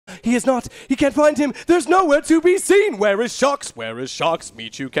He is not. He can't find him. There's nowhere to be seen. Where is Shocks? Where is Shocks?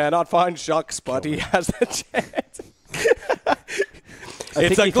 Michu cannot find Shocks, but he has a chance.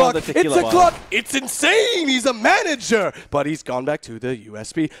 It's a clock. It's a clock. It's insane. He's a manager. But he's gone back to the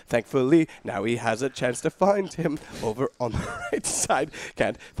USB. Thankfully, now he has a chance to find him over on the right side.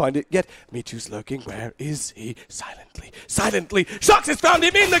 Can't find it yet. Michu's lurking. Where is he? Silently. Silently. Shocks has found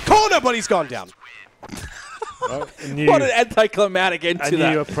him in the corner, but he's gone down. Well, what an anticlimactic end to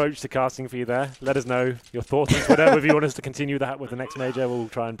that. A new approach to casting for you there. Let us know your thoughts on Twitter. If you want us to continue that with the next major, we'll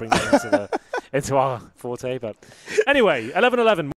try and bring that into our forte. But anyway, 11-11.